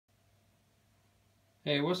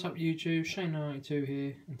Hey, what's up YouTube? Shane92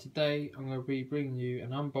 here, and today I'm going to be bringing you an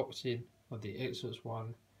unboxing of the Xbox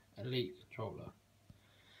One Elite controller.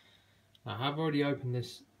 Now, I have already opened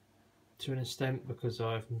this to an extent because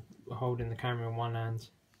I'm holding the camera in one hand,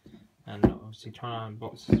 and obviously trying to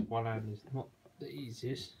unbox this one hand is not the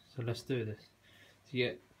easiest, so let's do this. So you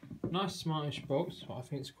get a nice smartish box. I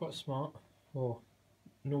think it's quite smart for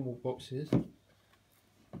normal boxes.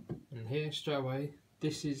 And here straight away,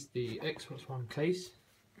 this is the Xbox One case.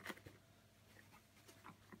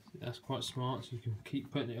 That's quite smart, so you can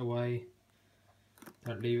keep putting it away.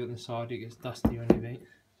 Don't leave it on the side, it gets dusty or anything.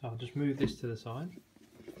 So I'll just move this to the side.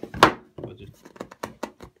 I'll just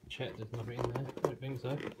check there's nothing in there. I don't think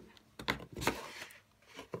so.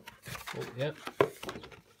 Oh, yep.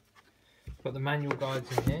 Got the manual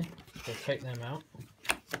guides in here, so take them out.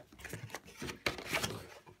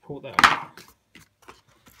 Pull that out.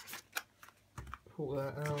 Pull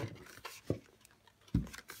that out.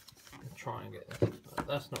 And try and get that.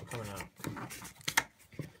 That's not coming out.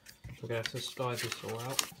 We're going to have to slide this all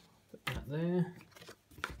out. Put that there.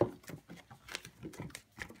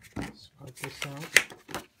 Slide this out.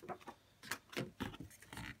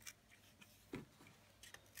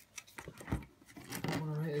 I don't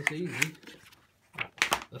want to make this easy. Right,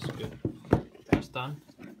 that's good. That's done.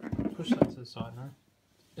 Push that to the side now.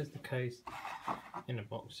 There's the case in the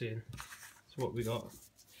box here. That's what we got.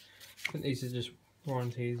 I think these are just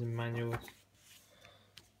warranties and manuals.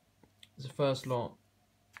 The first lot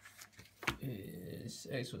is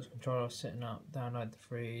Xbox controller setting up, download the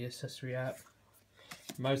free accessory app.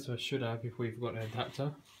 Most of us should have if we've got an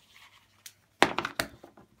adapter.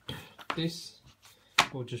 This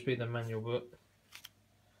will just be the manual book.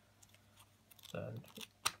 So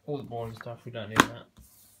all the boring stuff, we don't need that.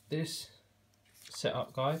 This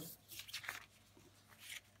setup guide.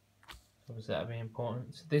 Obviously that'll be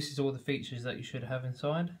important. So this is all the features that you should have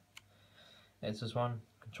inside. Xbox One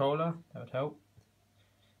controller, that would help.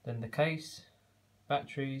 Then the case,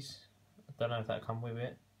 batteries, I don't know if that come with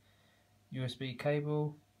it, USB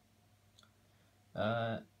cable,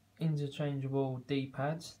 interchangeable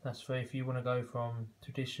D-pads, that's for if you want to go from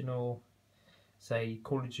traditional, say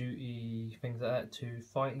Call of Duty, things like that, to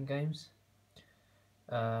fighting games.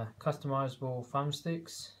 Customizable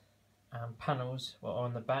thumbsticks and panels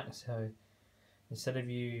on the back, so instead of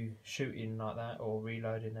you shooting like that or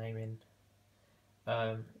reloading, aiming,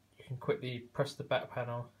 you can quickly press the back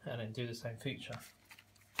panel and then do the same feature.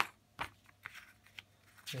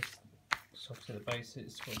 This is obviously the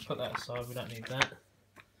basics. We'll put that aside, we don't need that.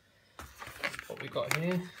 What we got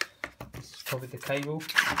here, this is probably the cable.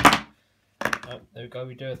 Oh, there we go,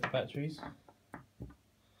 we do have the batteries.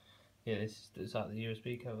 Yeah, this is like the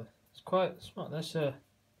USB cover. It's quite smart. That's a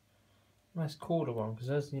nice quarter one, because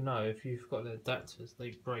as you know, if you've got the adapters,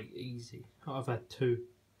 they break easy. I've had two.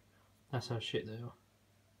 That's how shit they are.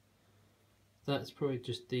 That's probably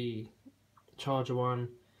just the charger one,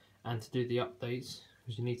 and to do the updates,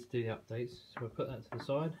 because you need to do the updates. So we'll put that to the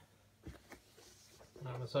side.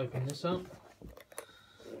 Now let's open this up.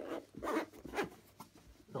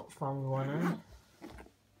 Not fun with one hand.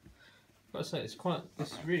 But I say this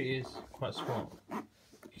really is quite smart.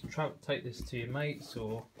 You can take this to your mates,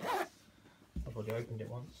 or I've already opened it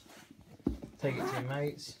once. Take it to your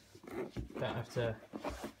mates. Don't have to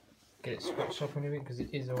get it scratched up or anything because it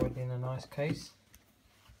is already in a nice case.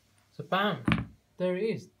 So bam, there it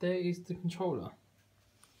is. There is the controller.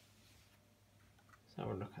 Let's have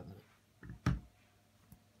a look at that.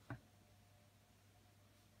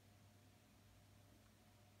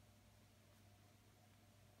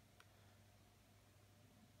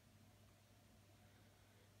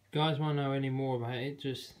 If you guys want to know any more about it,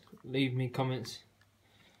 just leave me comments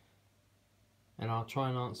and I'll try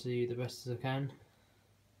and answer you the best as I can.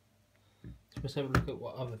 So let's have a look at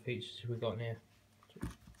what other features we've got in here. So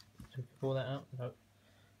we can pull that out? No.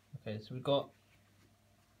 Okay, so we've got,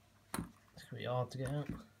 it's going to be hard to get out.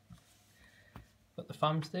 Got the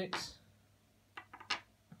thumbsticks.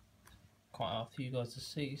 Quite hard for you guys to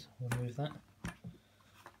see, so I'm going to move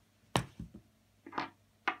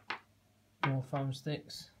that. More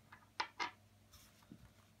thumbsticks.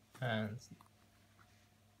 And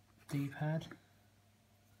D-pad.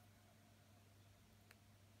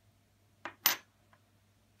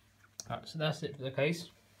 Alright, so that's it for the case.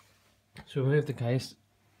 So we'll remove the case.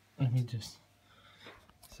 Let me just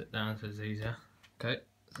sit down so it's easier. Okay,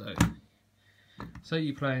 so say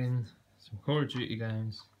you're playing some Call of Duty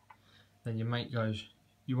games, then your mate goes,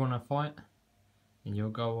 you want to fight? And you'll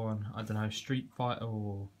go on, I don't know, Street Fighter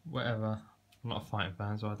or whatever. I'm not a fighting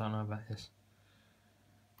fan, so I don't know about this.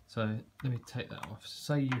 So let me take that off.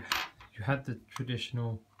 Say you had the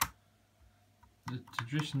traditional the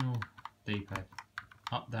traditional D-pad,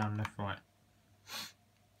 up, down, left, right.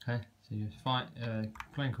 Okay, so you fight,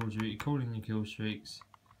 playing Call of Duty, calling your kill streaks.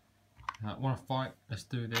 Want to fight? Let's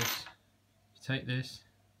do this. You take this,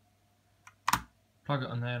 plug it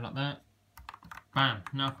on there like that. Bam!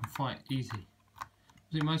 Now I can fight easy. I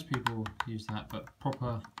think most people use that, but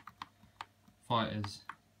proper fighters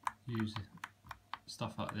use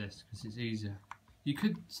stuff like this because it's easier. You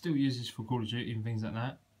could still use this for Call of Duty and things like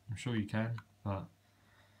that. I'm sure you can, but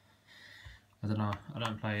I don't know. I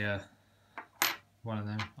don't play one of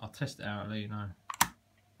them. I'll test it out and let you know.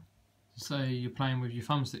 Say you're playing with your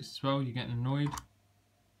thumbsticks as well, you're getting annoyed.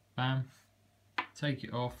 Bam. Take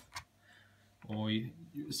it off. Or you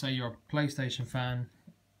say you're a PlayStation fan,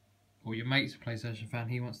 or your mate's a PlayStation fan,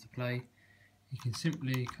 he wants to play. You can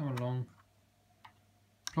simply come along,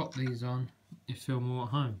 plop these on, you feel more at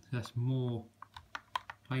home. That's more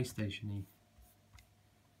PlayStation-y.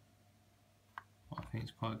 I think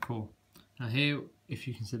it's quite cool. Now here, if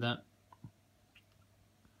you can see that,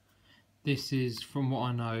 this is, from what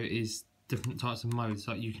I know, is different types of modes.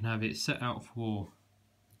 Like you can have it set out for,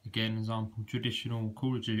 again, example, traditional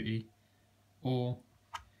Call of Duty, or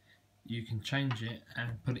you can change it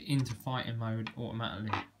and put it into fighting mode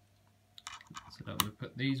automatically. So that we'll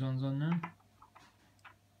put these ones on now.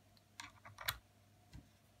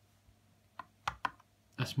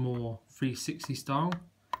 That's more 360 style.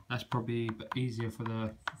 That's probably easier for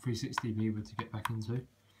the 360 people to get back into.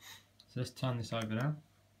 So let's turn this over now.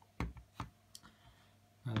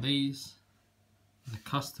 Now these are the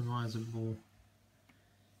customizable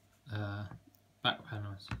back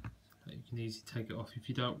panels. You can easily take it off if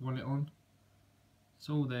you don't want it on. It's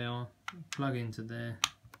all they are. Plug into there.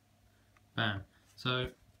 Bam. So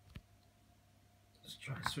let's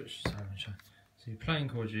try and switch this over. So you're playing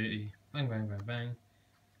Call of Duty. Bang, bang, bang, bang.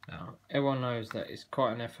 Now everyone knows that it's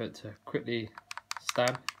quite an effort to quickly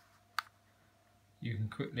stab. You can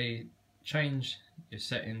quickly change your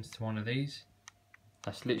settings to one of these.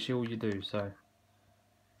 That's literally all you do. So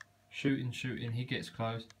shooting, he gets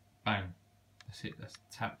close. Bang. That's it. That's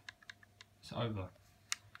tap. It's over.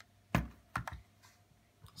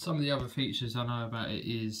 Some of the other features I know about it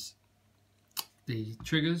is the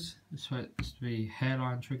triggers. This is supposed to be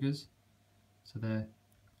hairline triggers, so they're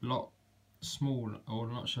a lot smaller, or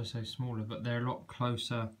not should I say smaller, but they're a lot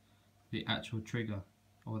closer to the actual trigger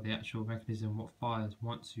or the actual mechanism what fires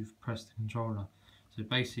once you've pressed the controller. So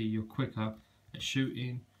basically you're quicker at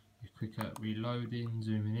shooting, you're quicker at reloading,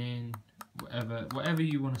 zooming in, whatever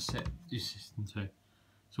you want to set your system to.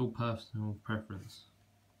 It's all personal preference.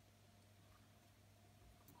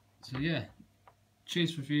 So yeah,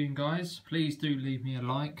 cheers for viewing, guys. Please do leave me a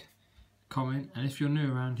like, comment, and if you're new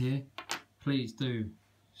around here, please do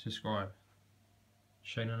subscribe.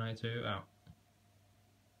 Shane92 out.